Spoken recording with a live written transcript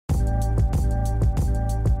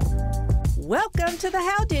Welcome to the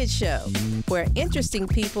How Did Show, where interesting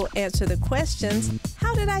people answer the questions,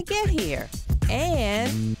 how did I get here?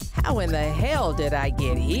 And how in the hell did I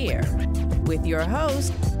get here? With your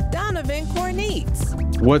host, Donovan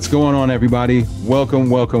Corneets. What's going on, everybody?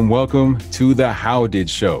 Welcome to the How Did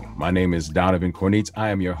Show. My name is Donovan Corneets. I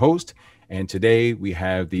am your host. And today we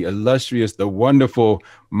have the illustrious, the wonderful,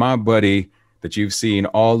 my buddy that you've seen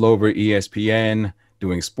all over ESPN,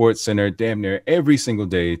 doing SportsCenter damn near every single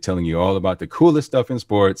day, telling you all about the coolest stuff in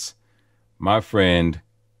sports. My friend,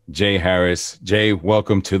 Jay Harris. Jay,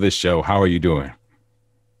 welcome to the show. How are you doing?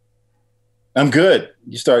 I'm good.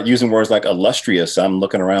 You start using words like illustrious. I'm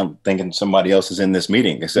looking around thinking somebody else is in this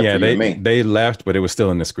meeting, except for you and me. They left, but it was still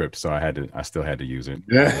in the script, so I still had to use it.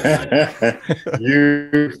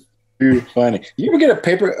 You're funny. You ever get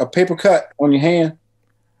a paper cut on your hand?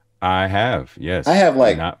 I have, yes. I have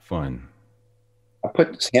not fun. I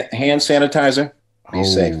put hand sanitizer. Be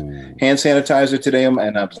safe. Hand sanitizer today, and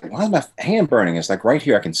I was like, why is my hand burning? It's like right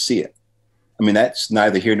here, I can see it. I mean, that's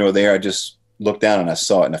neither here nor there. I just looked down and I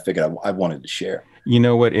saw it, and I figured I wanted to share. You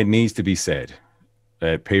know what? It needs to be said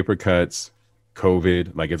that paper cuts,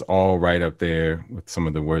 COVID, like it's all right up there with some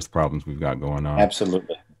of the worst problems we've got going on.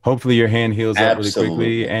 Absolutely. Hopefully your hand heals up really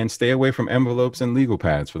quickly, and stay away from envelopes and legal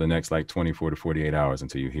pads for the next 24 to 48 hours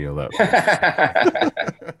until you heal up.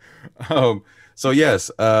 So yes,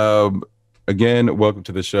 again, welcome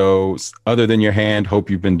to the show. Other than your hand, hope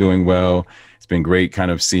you've been doing well. It's been great kind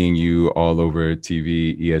of seeing you all over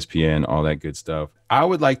TV, ESPN, all that good stuff. I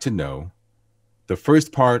would like to know, the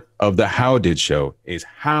first part of the How Did Show is,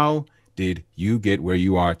 how did you get where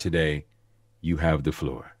you are today? You have the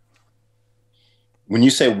floor. When you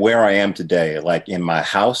say where I am today, like in my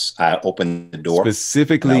house, I open the door.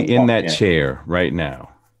 Specifically in that chair right now.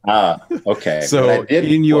 Okay. So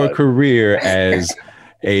in your career as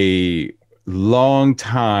a long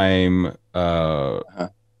time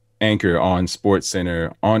anchor on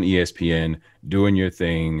SportsCenter, on ESPN, doing your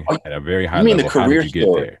thing at a very high level, how did you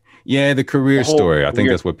get there? Yeah, the career story. I think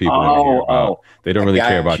that's what people want to hear about. They don't really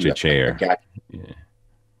care about your chair. Yeah.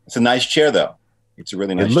 It's a nice chair, though. It's a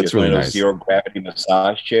really nice chair. It looks really nice. Zero gravity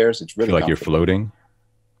massage chairs. It's really like you're floating.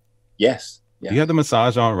 Yes. Do you have the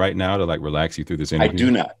massage on right now to relax you through this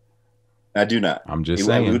interview? I do not. I'm just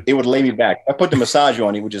saying. It would lay me back. If I put the massage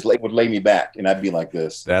on, it would lay me back, and I'd be like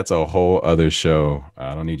this. That's a whole other show.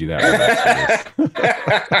 I don't need you that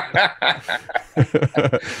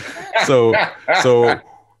relaxed. So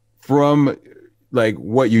from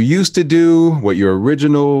what you used to do, what your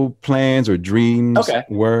original plans or dreams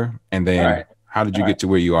were, and then how did you get to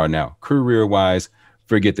where you are now? Career-wise,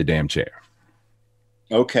 forget the damn chair.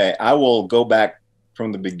 Okay, I will go back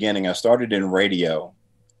from the beginning. I started in radio.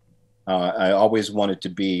 I always wanted to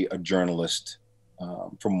be a journalist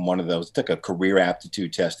from one of those. I took a career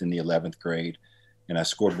aptitude test in the 11th grade, and I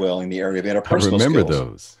scored well in the area of interpersonal skills. I remember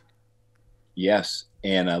those. Yes,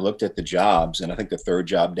 and I looked at the jobs, and I think the third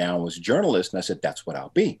job down was journalist, and I said, that's what I'll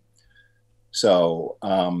be. So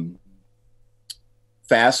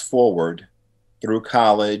fast forward through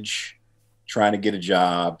college, trying to get a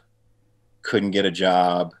job, couldn't get a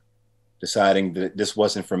job, deciding that this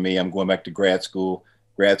wasn't for me. I'm going back to grad school.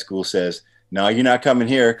 Grad school says, no, you're not coming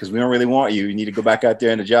here because we don't really want you. You need to go back out there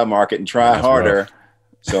in the job market and try harder. Rough.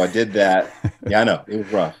 So I did that. Yeah, I know. It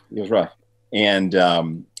was rough. And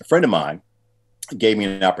a friend of mine gave me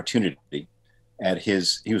an opportunity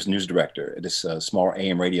he was news director at this small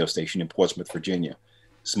AM radio station in Portsmouth, Virginia,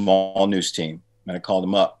 small news team. And I called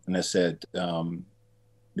him up and I said,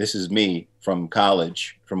 this is me from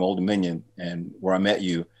college, from Old Dominion, and where I met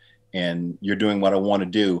you, and you're doing what I want to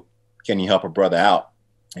do. Can you help a brother out?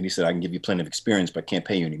 And he said, I can give you plenty of experience, but I can't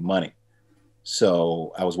pay you any money.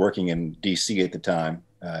 So I was working in DC at the time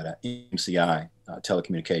at MCI,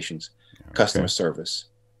 telecommunications, customer service,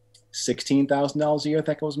 $16,000 a year, I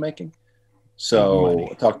think I was making. So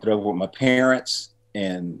I talked it over with my parents,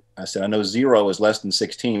 and I said, I know zero is less than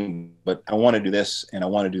 16, but I want to do this and I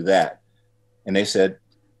want to do that. And they said,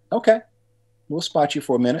 okay, we'll spot you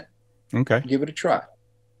for a minute. Okay. Give it a try.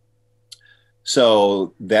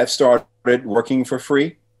 So that started working for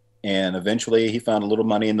free. And eventually he found a little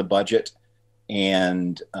money in the budget.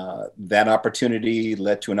 And that opportunity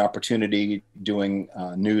led to an opportunity doing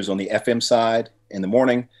news on the FM side in the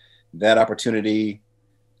morning. That opportunity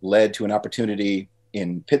led to an opportunity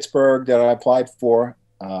in Pittsburgh that I applied for,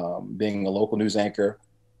 being a local news anchor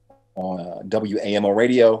on WAMO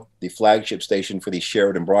Radio, the flagship station for the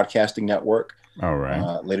Sheridan Broadcasting Network. All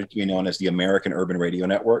right. Later to be known as the American Urban Radio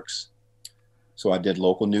Networks. So I did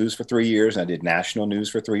local news for 3 years. I did national news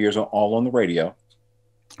for 3 years, all on the radio.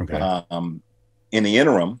 Okay. In the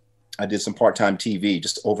interim, I did some part-time TV,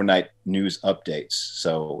 just overnight news updates.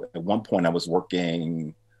 So at one point I was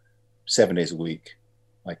working 7 days a week,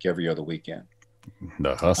 like every other weekend.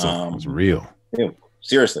 The hustle was real. Yeah,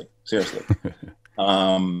 seriously.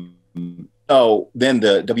 Oh, then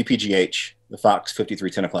the WPGH, the Fox 53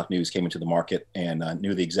 10 o'clock news came into the market, and I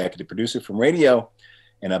knew the executive producer from radio,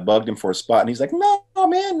 and I bugged him for a spot, and he's like, no,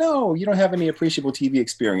 man, no, you don't have any appreciable TV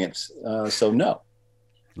experience. So no.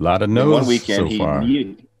 A lot of no's. One weekend so far.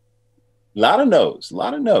 a lot of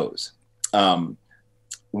no's.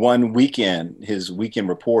 One weekend, his weekend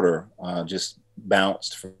reporter just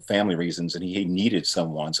bounced for family reasons, and he needed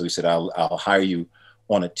someone. So he said, I'll hire you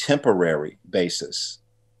on a temporary basis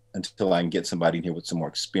until I can get somebody in here with some more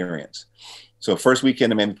experience. So first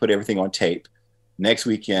weekend, they made me put everything on tape. Next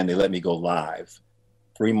weekend, they let me go live.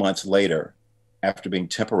 3 months later, after being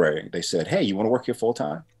temporary, they said, hey, you want to work here full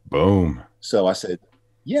time? Boom. So I said,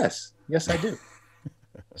 yes, I do.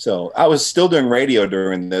 So I was still doing radio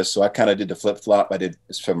during this. So I kind of did the flip flop. I did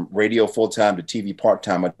from radio full time to TV part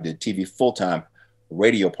time. I did TV full time,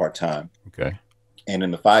 radio part time. Okay. And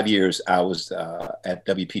in the 5 years I was at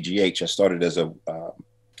WPGH, I started as a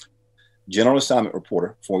general assignment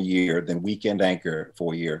reporter for a year, then weekend anchor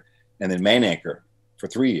for a year, and then main anchor for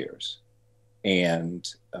 3 years. And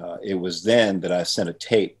it was then that I sent a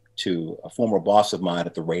tape to a former boss of mine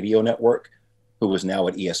at the radio network, who was now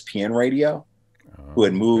at ESPN Radio, who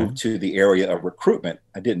had moved to the area of recruitment.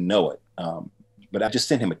 I didn't know it, but I just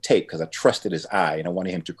sent him a tape because I trusted his eye, and I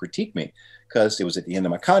wanted him to critique me because it was at the end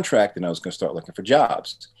of my contract and I was going to start looking for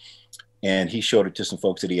jobs. And he showed it to some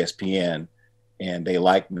folks at ESPN, and they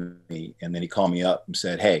liked me. And then he called me up and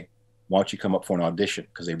said, hey, why don't you come up for an audition?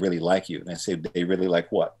 Because they really like you. And I said, they really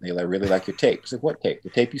like what? They really like your tape. I said, what tape? The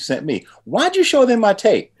tape you sent me. Why'd you show them my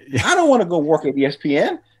tape? I don't want to go work at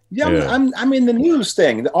ESPN. I'm in the news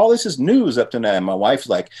thing. All this is news up to now. And my wife's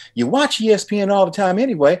like, you watch ESPN all the time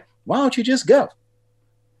anyway. Why don't you just go?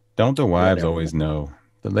 Don't the wives always know?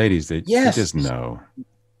 The ladies, they just know.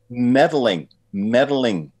 Meddling.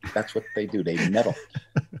 That's what they do. They meddle.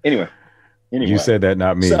 Anyway. You said that,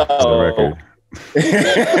 not me, for the record.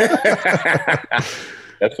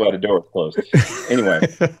 That's why the door was closed. Anyway.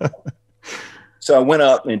 So I went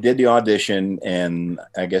up and did the audition, and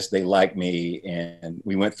I guess they liked me. And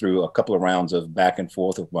we went through a couple of rounds of back and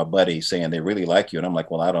forth with my buddy saying they really like you. And I'm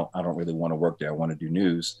like, well, I don't really want to work there. I want to do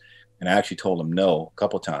news. And I actually told them no a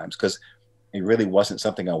couple of times because it really wasn't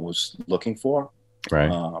something I was looking for. Right.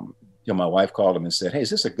 My wife called him and said, hey, is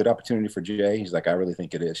this a good opportunity for Jay? He's like, I really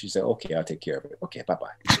think it is. She said, okay, I'll take care of it. Okay,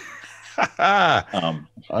 bye-bye.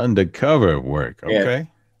 Undercover work. Okay.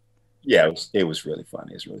 It was really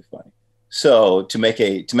funny. It's really funny. So to make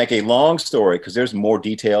a long story, because there's more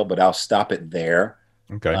detail, but I'll stop it there.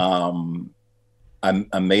 Okay.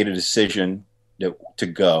 I made a decision to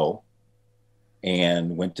go,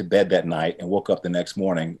 and went to bed that night and woke up the next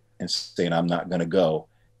morning and saying, I'm not going to go.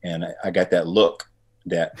 And I got that look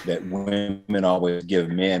that women always give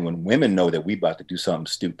men when women know that we about to do something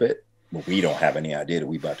stupid, but we don't have any idea that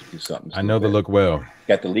we about to do something stupid. I know the look well.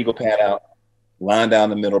 Got the legal pad out, line down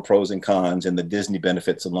the middle, pros and cons, and the Disney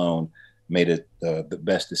benefits alone made it the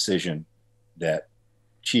best decision that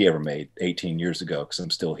she ever made 18 years ago, because I'm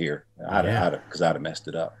still here. Because I'd have messed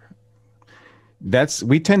it up.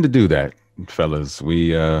 We tend to do that, fellas.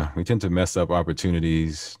 We tend to mess up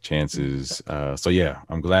opportunities, chances. So yeah,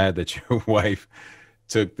 I'm glad that your wife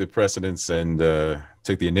took the precedence and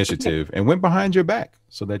took the initiative and went behind your back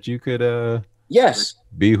so that you could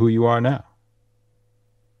be who you are now.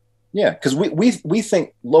 Yeah, because we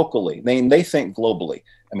think locally. They think globally.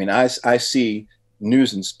 I mean, I see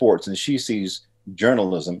news and sports, and she sees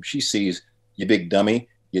journalism. She sees, you big dummy.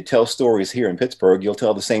 You tell stories here in Pittsburgh. You'll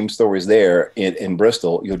tell the same stories there in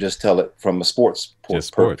Bristol. You'll just tell it from a sports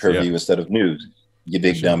purview instead of news. You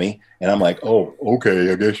big dummy. And I'm like, oh, okay,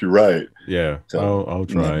 I guess you're right. Yeah, so I'll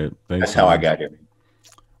try it. Thanks, that's how I got here.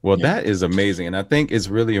 Well, that is amazing. And I think it's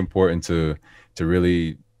really important to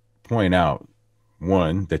really point out,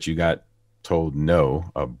 one, that you got told no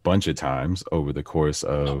a bunch of times over the course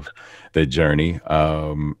of the journey.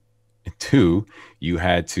 Two, you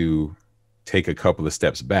had to take a couple of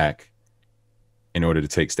steps back in order to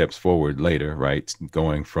take steps forward later, right?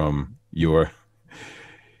 Going from your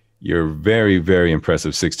very, very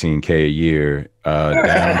impressive $16K a year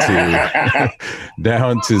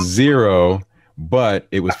down to zero. But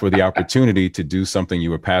it was for the opportunity to do something you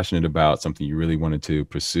were passionate about, something you really wanted to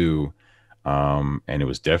pursue. And it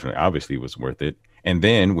was obviously it was worth it. And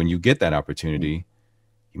then when you get that opportunity,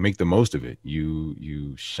 you make the most of it.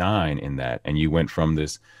 You shine in that. And you went from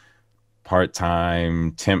this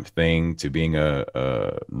part-time temp thing to being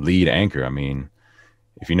a lead anchor. I mean,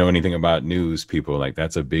 if you know anything about news people, like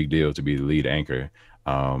that's a big deal to be the lead anchor.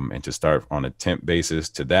 And to start on a temp basis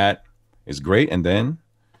to that is great. And then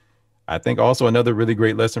I think also another really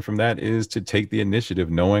great lesson from that is to take the initiative,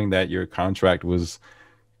 knowing that your contract was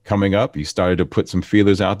coming up. You started to put some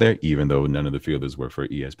feelers out there, even though none of the feelers were for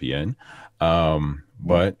ESPN.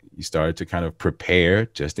 But you started to kind of prepare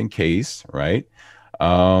just in case, right?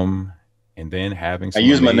 And then having some I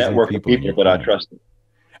use my network of people that I trusted.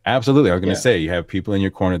 Absolutely. I was going to say, you have people in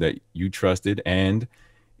your corner that you trusted, and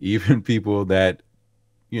even people that,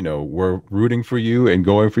 you know, were rooting for you and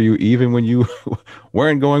going for you, even when you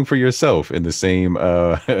weren't going for yourself in the same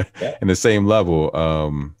in the same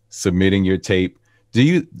level, submitting your tape. Do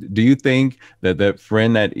you think that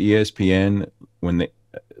friend at ESPN, when they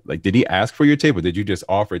like, did he ask for your tape, or did you just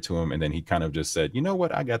offer it to him and then he kind of just said, you know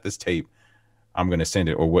what, I got this tape, I'm going to send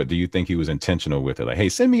it? Or what, do you think he was intentional with it? Like, hey,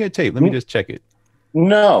 send me your tape, let me just check it.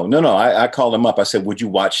 No. I called him up. I said, would you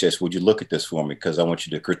watch this? Would you look at this for me? Because I want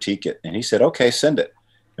you to critique it. And he said, okay, send it.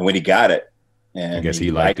 And when he got it, and I guess he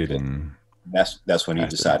liked it, and that's when he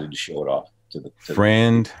decided to show it off to the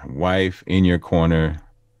friend, wife in your corner.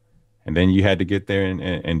 And then you had to get there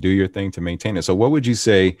and do your thing to maintain it. So what would you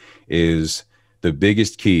say is the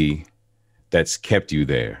biggest key that's kept you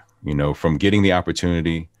there, you know, from getting the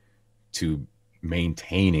opportunity to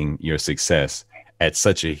maintaining your success at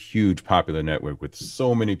such a huge popular network with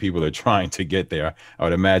so many people that are trying to get there? I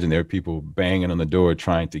would imagine there are people banging on the door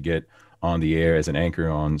trying to get on the air as an anchor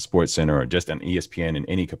on SportsCenter or just on ESPN in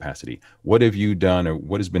any capacity. What have you done, or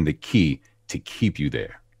what has been the key to keep you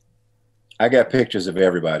there? I got pictures of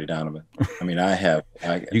everybody, Donovan. I mean,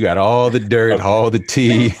 you got all the dirt, all the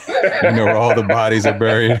tea, you know, where all the bodies are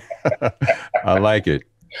buried. I like it.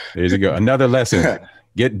 There you go. Another lesson.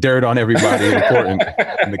 Get dirt on everybody important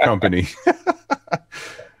in the company.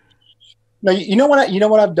 No, you know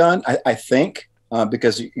what I've done? I think,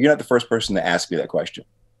 because you're not the first person to ask me that question.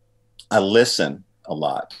 I listen a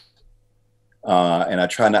lot, and I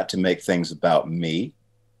try not to make things about me.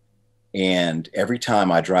 And every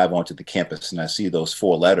time I drive onto the campus and I see those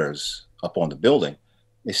 4 letters up on the building,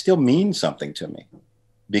 they still mean something to me,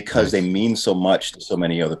 because they mean so much to so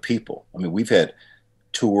many other people. I mean, we've had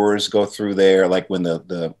tours go through there, like when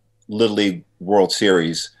the Little League World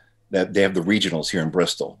Series, that they have the regionals here in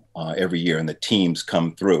Bristol every year, and the teams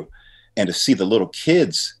come through, and to see the little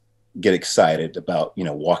kids get excited about, you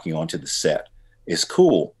know, walking onto the set is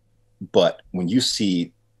cool. But when you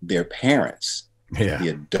see their parents, the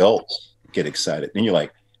adults, get excited, and you're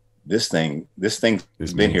like, this thing's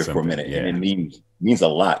been here for a minute, and it means a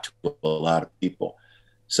lot to a lot of people.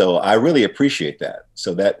 So I really appreciate that.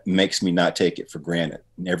 So that makes me not take it for granted.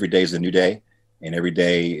 And every day is a new day, and every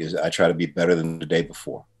day I try to be better than the day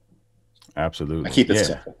before. Absolutely. I keep it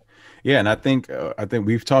simple. Yeah, and I think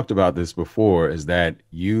we've talked about this before, is that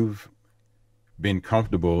you've been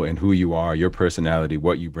comfortable in who you are, your personality,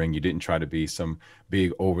 what you bring. You didn't try to be some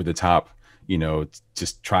big over the top, you know,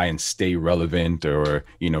 just try and stay relevant, or,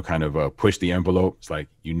 you know, kind of push the envelope. It's like,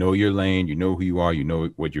 you know, your lane, you know who you are, you know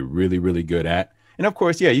what you're really, really good at. And of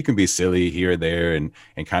course, you can be silly here or there and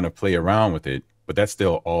kind of play around with it, but that's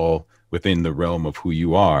still all within the realm of who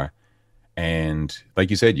you are. And like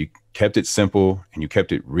you said, you kept it simple and you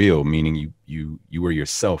kept it real, meaning you were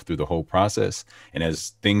yourself through the whole process. And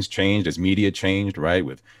as things changed, as media changed, right,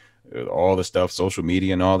 with all the stuff, social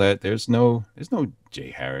media and all that, there's no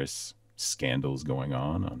Jay Harris scandals going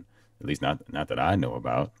on, at least not that I know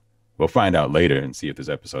about. We'll find out later and see if this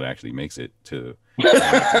episode actually makes it to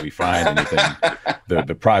we find anything,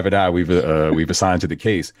 the private eye we've assigned to the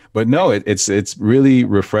case. But no, it's really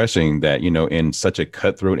refreshing that, you know, in such a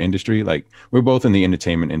cutthroat industry, like we're both in the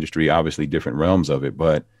entertainment industry, obviously different realms of it,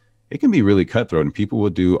 but it can be really cutthroat, and people will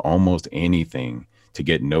do almost anything to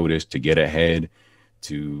get noticed, to get ahead,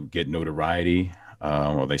 to get notoriety.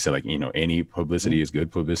 Or they say, like, you know, any publicity is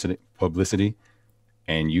good publicity,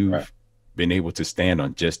 and you've been able to stand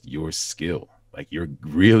on just your skill. Like, you're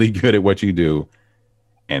really good at what you do,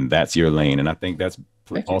 and that's your lane. And I think that's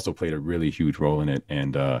also played a really huge role in it.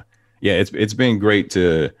 And it's been great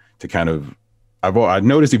to kind of, I've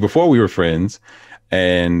noticed you before we were friends,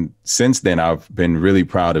 and since then I've been really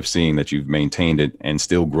proud of seeing that you've maintained it and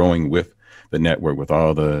still growing with the network, with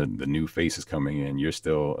all the new faces coming in. You're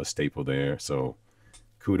still a staple there. So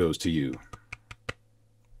kudos to you.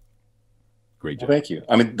 Great job. Well, thank you.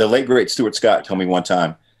 I mean, the late, great Stuart Scott told me one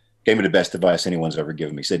time, gave me the best advice anyone's ever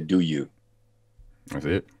given me. He said, do you. That's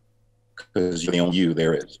it. Because you're the only you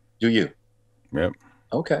there is. Do you. Yep.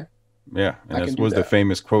 Okay. Yeah. And that was the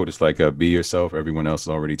famous quote. It's like, be yourself. Everyone else is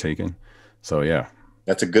already taken. So, yeah,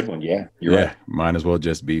 That's a good one. Yeah, you're right. Might as well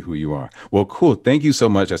just be who you are. Well, cool. Thank you so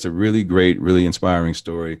much. That's a really great, really inspiring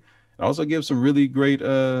story. It also gives some really great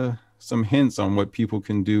some hints on what people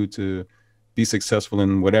can do to be successful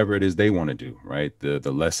in whatever it is they want to do, right? The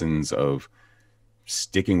lessons of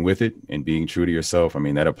sticking with it and being true to yourself. I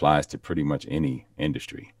mean, that applies to pretty much any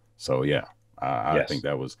industry. So yeah, I think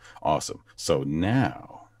that was awesome. So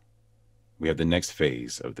now we have the next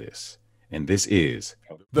phase of this, and this is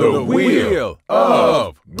the Wheel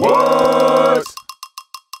of What?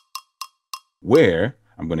 Where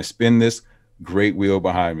I'm going to spin this great wheel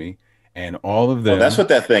behind me, and all of them. Oh, that's what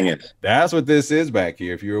that thing is. That's what this is back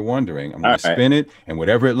here. If you were wondering, I'm going to spin it, and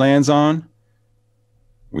whatever it lands on,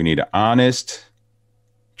 we need an honest,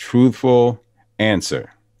 truthful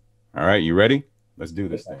answer. All right, you ready? Let's do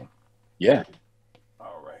this thing. Yeah.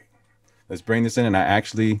 All right. Let's bring this in. And I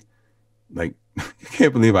actually, I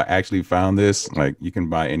can't believe I actually found this. Like, you can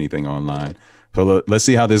buy anything online. So let's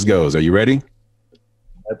see how this goes. Are you ready?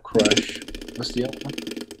 Web Crush. What's the other one?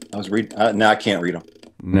 I was reading. No, I can't read them.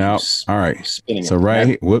 No. All right. Spinning so right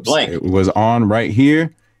here, whoops. Blank. It was on right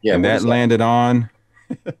here. Yeah. And that landed on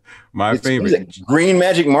my favorite. Is it green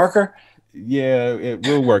magic marker? Yeah,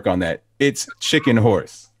 we'll work on that. It's chicken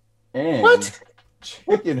horse. And what?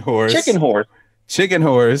 Chicken horse. Chicken horse. Chicken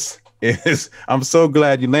horse is, I'm so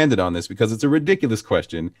glad you landed on this because it's a ridiculous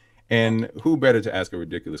question. And who better to ask a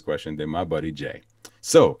ridiculous question than my buddy Jay?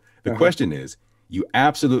 So the question is, you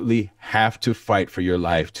absolutely have to fight for your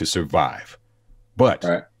life to survive.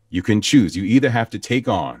 But you can choose. You either have to take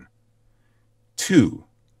on 2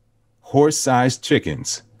 horse-sized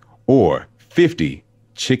chickens or 50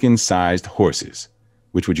 chicken-sized horses.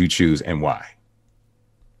 Which would you choose and why?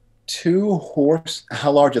 2 horse.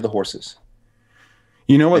 How large are the horses?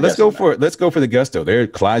 You know what? Let's go for the gusto. They're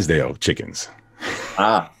Clydesdale chickens.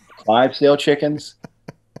 Clydesdale chickens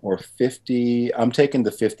or 50. I'm taking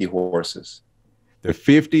the 50 horses. The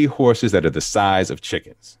 50 horses that are the size of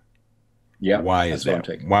chickens. Yeah. Why is that?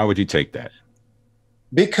 Why would you take that?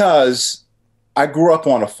 Because I grew up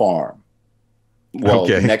on a farm. Well,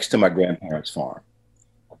 next to my grandparents' farm.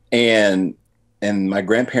 And my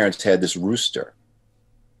grandparents had this rooster.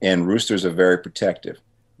 And roosters are very protective.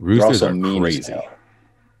 Roosters are crazy.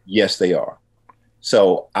 Yes, they are.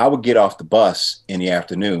 So I would get off the bus in the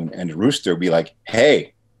afternoon and the rooster would be like,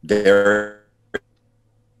 hey, there.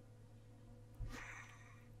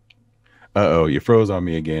 Uh-oh, you froze on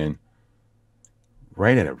me again.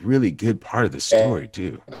 Right at a really good part of the story,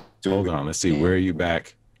 too. Hold on, let's see. Where are you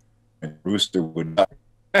back? Rooster would.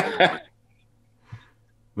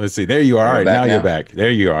 Let's see. There you are. All right, now you're back. There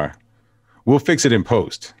you are. We'll fix it in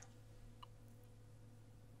post.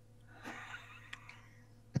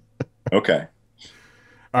 Okay.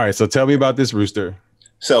 All right, so tell me about this rooster.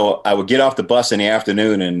 So I would get off the bus in the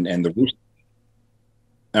afternoon and the rooster.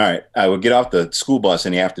 All right. I would get off the school bus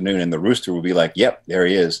in the afternoon and the rooster would be like, yep, there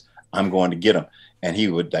he is. I'm going to get him. And he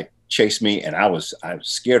would chase me. And I was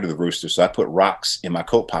scared of the rooster. So I put rocks in my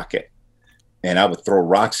coat pocket and I would throw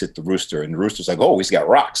rocks at the rooster. And the rooster's like, oh, he's got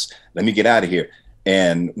rocks. Let me get out of here.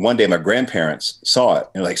 And one day my grandparents saw it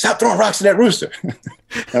and were like, stop throwing rocks at that rooster.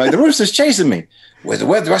 I'm like, the rooster's chasing me. What's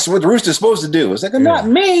what the rooster's supposed to do? It's like, not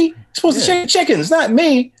me. It's supposed to chase chickens, not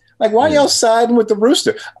me. Like, why y'all siding with the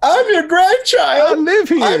rooster? I'm your grandchild. I live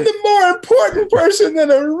here. I'm the more important person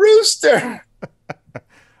than a rooster.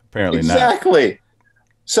 Apparently not. Exactly.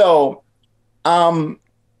 So, no,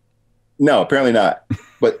 apparently not.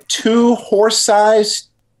 But 2 horse-sized,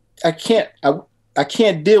 I can't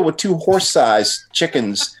deal with 2 horse-sized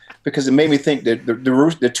chickens because it made me think that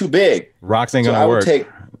they're too big. Rocks ain't gonna work.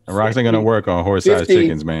 Rocks ain't gonna work on horse-sized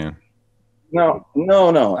chickens, man. No.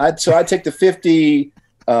 So I take the 50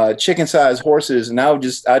 chicken-sized horses, and I'd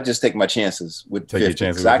just take my chances with 50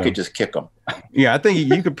 because I could just kick them. Yeah, I think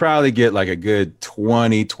you could probably get like a good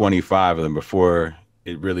 20, 25 of them before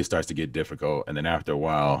it really starts to get difficult, and then after a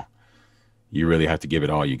while, you really have to give it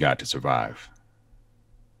all you got to survive.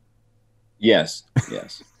 Yes.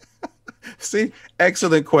 See,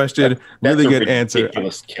 excellent question. Really good answer.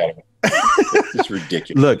 It's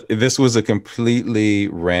ridiculous. Look, this was a completely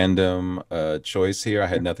random choice here. I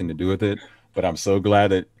had nothing to do with it, but I'm so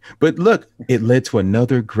glad but look, it led to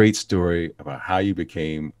another great story about how you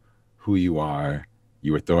became who you are.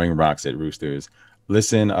 You were throwing rocks at roosters.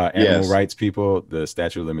 Listen, animal rights people, the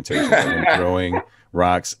statute of limitations on throwing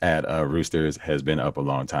rocks at roosters has been up a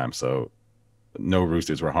long time. So no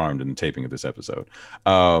roosters were harmed in the taping of this episode.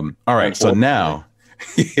 All right. So now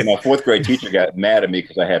my 4th grade teacher got mad at me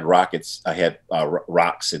because I had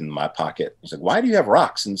rocks in my pocket. He's like, why do you have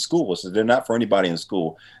rocks in school? I said, they're not for anybody in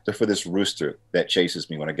school. They're for this rooster that chases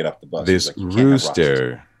me when I get off the bus. This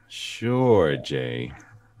rooster Sure, Jay.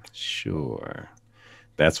 Sure.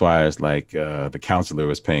 That's why it's like the counselor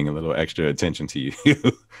was paying a little extra attention to you.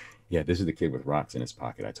 Yeah, this is the kid with rocks in his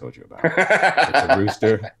pocket I told you about. It's a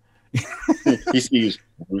rooster. He sees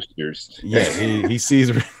roosters. Yeah, he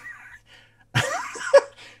sees.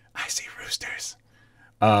 I see roosters.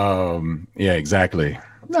 Yeah, exactly.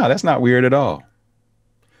 No, that's not weird at all.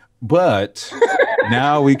 But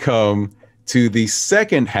now we come to the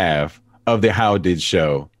second half of the How Did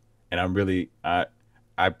show. And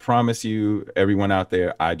I promise you, everyone out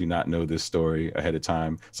there, I do not know this story ahead of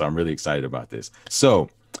time. So I'm really excited about this. So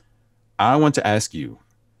I want to ask you,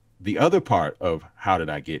 the other part of how did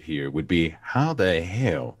I get here would be, how the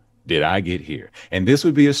hell did I get here? And this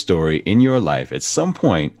would be a story in your life at some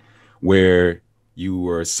point where you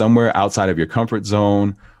were somewhere outside of your comfort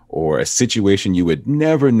zone or a situation you would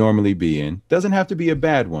never normally be in. Doesn't have to be a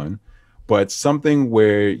bad one, but something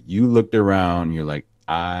where you looked around and you're like,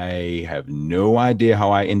 I have no idea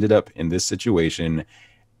how I ended up in this situation.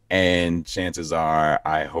 And chances are,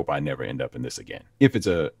 I hope I never end up in this again. If it's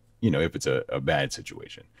a bad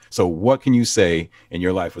situation. So what can you say in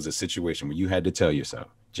your life was a situation where you had to tell yourself,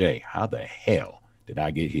 Jay, how the hell did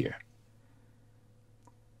I get here?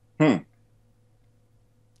 It's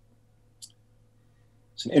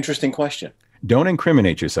an interesting question. Don't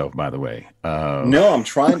incriminate yourself, by the way. No, I'm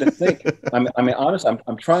trying to think. I mean, honestly,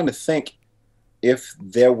 I'm trying to think if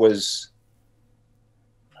there was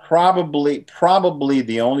probably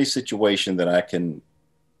the only situation that I can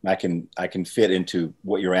fit into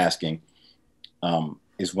what you're asking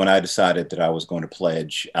is when I decided that I was going to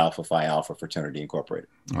pledge Alpha Phi Alpha Fraternity Incorporated.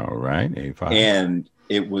 All right, A5. And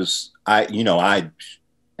it was I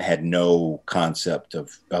had no concept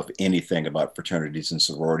of anything about fraternities and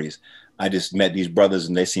sororities. I just met these brothers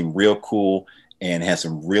and they seemed real cool and had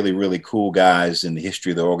some really, really cool guys in the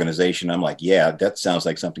history of the organization. I'm like, yeah, that sounds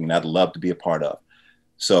like something that I'd love to be a part of.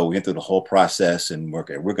 So we went through the whole process and we're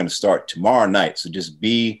going to start tomorrow night. So just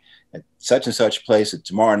be at such and such place at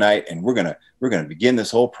tomorrow night. And we're going to begin this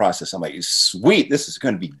whole process. I'm like, sweet. This is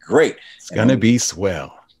going to be great. It's going to be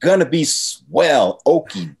swell. Gonna be swell.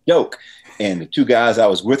 Okie doke. And the two guys I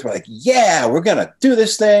was with were like, yeah, we're going to do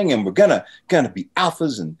this thing and we're going to be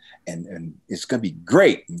alphas and it's going to be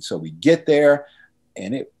great. And so we get there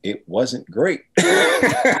and it wasn't great.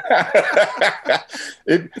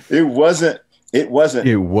 It wasn't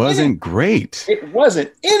great. It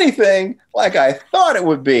wasn't anything like I thought it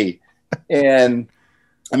would be. And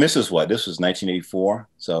this was 1984.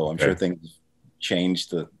 So I'm sure things changed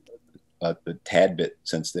the tad bit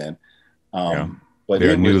since then. But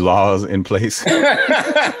there are new laws in place. And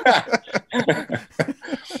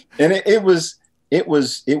it was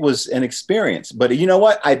an experience. But you know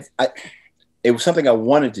what? It was something I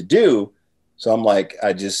wanted to do. So I'm like,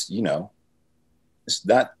 it's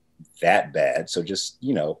not that bad. So just,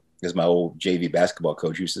 as my old JV basketball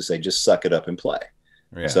coach used to say, just suck it up and play.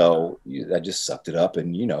 Yeah. So I just sucked it up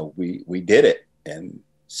and, we did it. And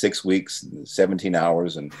 6 weeks, 17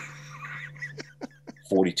 hours and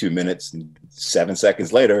 42 minutes and 7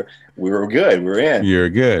 seconds later, we were good. We were in. You're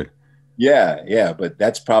good. Yeah. But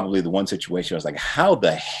that's probably the one situation I was like, how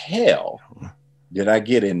the hell did I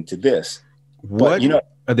get into this? What,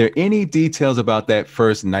 are there any details about that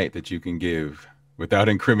first night that you can give without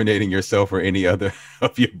incriminating yourself or any other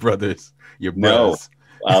of your brothers? No.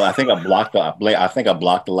 I think I blocked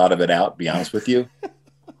a lot of it out, to be honest with you.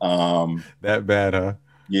 That bad, huh?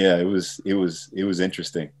 Yeah, it was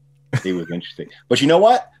interesting. It was interesting. But you know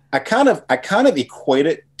what? I kind of equate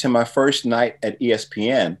it to my first night at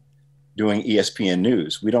ESPN doing ESPN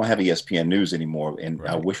News. We don't have ESPN News anymore, and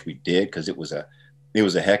right. I wish we did, because it was a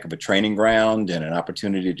heck of a training ground and an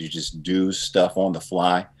opportunity to just do stuff on the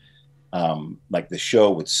fly. Like the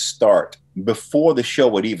show would start before the show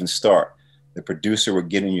would even start. The producer would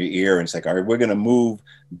get in your ear and it's like, all right, we're going to move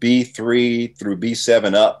B3 through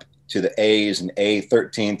B7 up to the A's, and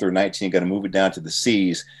A13 through 19, going to move it down to the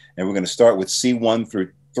C's. And we're going to start with C1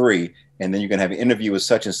 through 3. And then you're going to have an interview with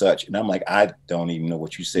such and such. And I'm like, I don't even know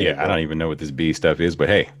what you said. Yeah, I don't even know what this B stuff is, but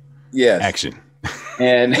hey, yes. Action.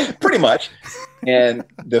 And pretty much. And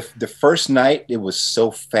the first night, it was so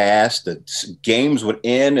fast. The games would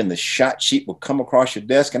end and the shot sheet would come across your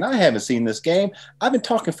desk. And I haven't seen this game. I've been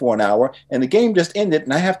talking for an hour and the game just ended.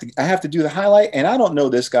 And I have to do the highlight. And I don't know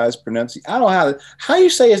this guy's pronunciation. I don't know how you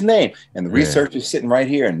say his name. And the researcher is sitting right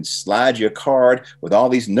here and slides your card with all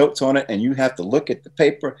these notes on it. And you have to look at the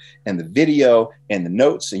paper and the video and the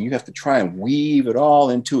notes. And you have to try and weave it all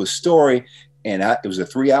into a story. And it was a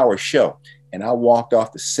 3-hour show. And I walked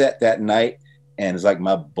off the set that night. And it's like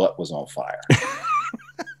my butt was on fire.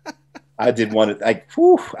 I did want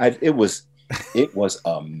to, it was It was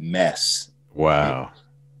a mess. Wow.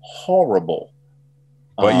 Horrible.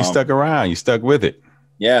 But you stuck around. You stuck with it.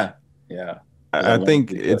 Yeah. Yeah. I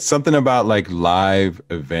think it's something about like live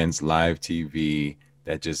events, live TV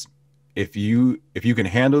that just, if you can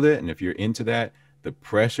handle it and if you're into that, the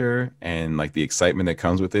pressure and like the excitement that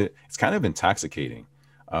comes with it, it's kind of intoxicating.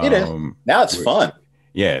 It is. Now it's fun.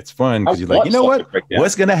 Yeah, it's fun because you're like, you know what?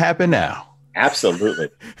 What's gonna happen now? Absolutely.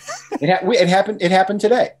 It happened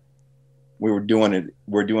today. We're doing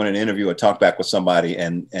an interview, a talk back with somebody,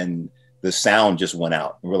 and the sound just went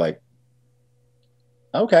out. And we're like,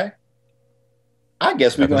 okay, I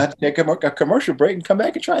guess we're gonna have to take a commercial break and come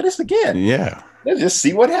back and try this again. Yeah. Let's just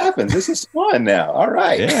see what happens. This is fun now. All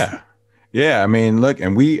right. Yeah. Yeah. I mean, look,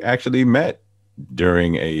 and we actually met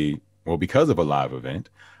during because of a live event.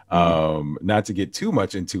 Not to get too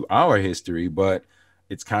much into our history, but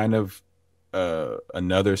it's kind of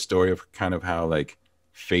another story of kind of how like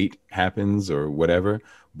fate happens or whatever.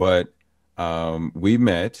 But we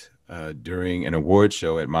met during an award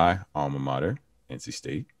show at my alma mater, NC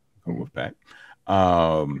State, Wolfpack.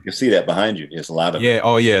 You can see that behind you. There's a lot of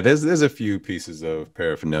Oh yeah. There's a few pieces of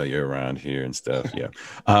paraphernalia around here and stuff. Yeah.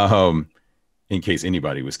 In case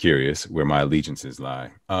anybody was curious where my allegiances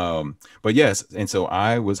lie. But yes, and so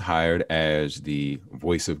I was hired as the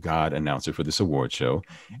voice of God announcer for this award show,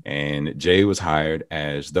 and Jay was hired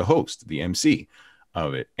as the host, the MC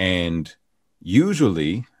of it. And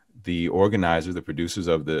usually the organizers, the producers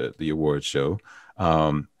of the award show,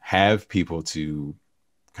 have people to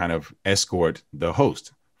kind of escort the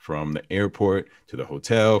host from the airport to the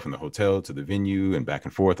hotel, from the hotel to the venue, and back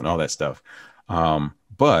and forth and all that stuff.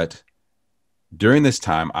 But during this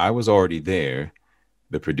time, I was already there.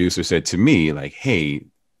 The producer said to me, like, hey,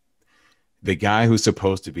 the guy who's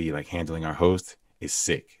supposed to be like handling our host is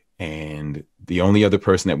sick. And the only other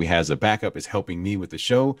person that we have as a backup is helping me with the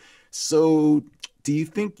show. So do you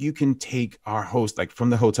think you can take our host like from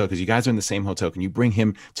the hotel? Because you guys are in the same hotel. Can you bring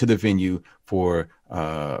him to the venue for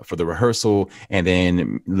the rehearsal and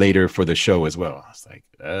then later for the show as well? I was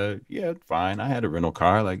like, yeah, fine. I had a rental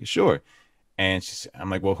car. Like, sure. And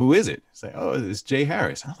I'm like, well, who is it? It's like, oh, it's Jay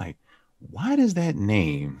Harris. I'm like, why does that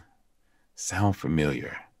name sound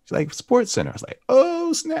familiar? She's like, SportsCenter. I was like,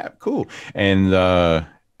 oh, snap, cool. And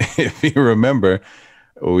if you remember,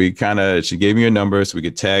 she gave me your number so we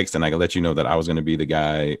could text, and I could let you know that I was going to be the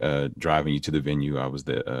guy driving you to the venue. I was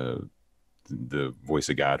the voice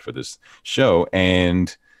of God for this show.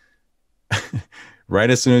 And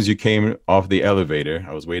right as soon as you came off the elevator,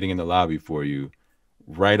 I was waiting in the lobby for you.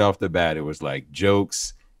 Right off the bat, it was like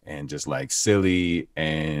jokes and just like silly,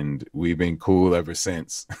 and we've been cool ever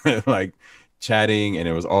since. Like chatting, and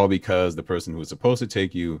it was all because the person who was supposed to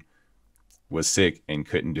take you was sick and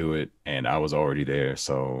couldn't do it, and I was already there.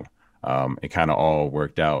 So it kind of all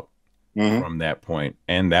worked out from that point.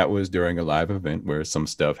 And that was during a live event where some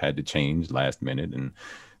stuff had to change last minute, and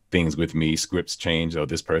things with me, scripts change. Oh,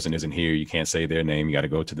 this person isn't here. You can't say their name. You got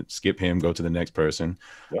to skip him, go to the next person.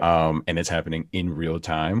 Yep. And it's happening in real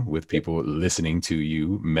time with people listening to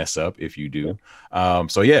you mess up if you do.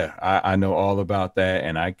 So yeah, I know all about that.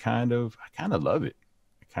 And I kind of love it.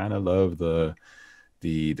 I kind of love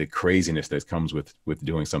the craziness that comes with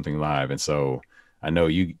doing something live. And so I know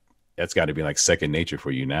that's got to be like second nature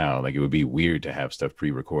for you now. Like it would be weird to have stuff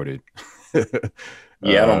pre-recorded.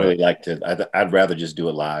 Yeah, I don't really like to. I'd rather just do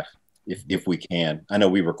it live if we can. I know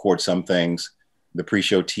we record some things, the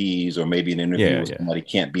pre-show tease, or maybe an interview with somebody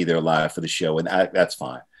can't be there live for the show, and that's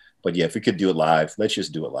fine. But yeah, if we could do it live, let's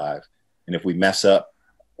just do it live. And if we mess up,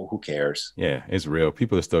 well, who cares? Yeah, it's real.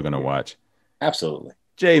 People are still gonna watch. Absolutely.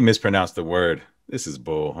 Jay mispronounced the word. This is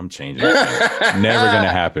bull. I'm changing it. Never gonna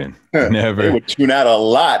happen. Never. They would tune out a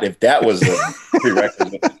lot if that was a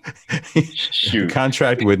prerequisite. Shoot. The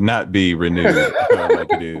contract would not be renewed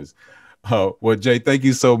like it is. Oh, well, Jay, thank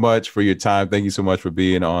you so much for your time. Thank you so much for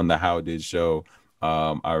being on the How Did Show.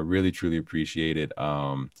 I really, truly appreciate it.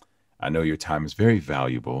 I know your time is very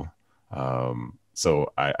valuable.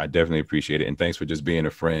 So I definitely appreciate it. And thanks for just being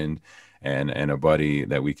a friend and a buddy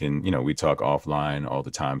that we can, we talk offline all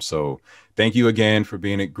the time. So thank you again for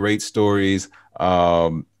being at Great Stories.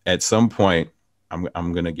 At some point,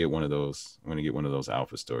 I'm gonna get one of those. I'm gonna get one of those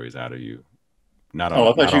alpha stories out of you. I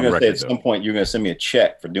thought you were gonna say at some point you're gonna send me a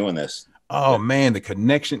check for doing this. Oh man, the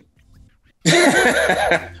connection.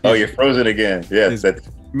 Oh, you're frozen again. Yes, that's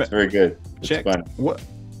very good. Check. Fun. What?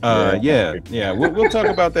 Yeah. We'll talk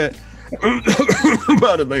about that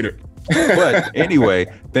about it later. But anyway,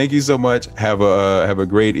 thank you so much. Have a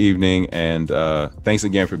great evening, and thanks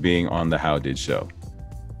again for being on the How Did Show.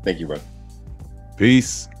 Thank you, bro.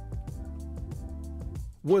 Peace.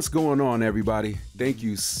 What's going on, everybody? Thank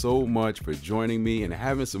you so much for joining me and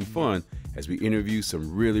having some fun as we interview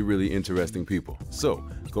some really, really interesting people. So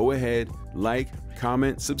go ahead, like,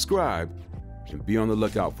 comment, subscribe, and be on the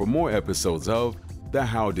lookout for more episodes of The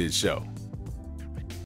How Did Show.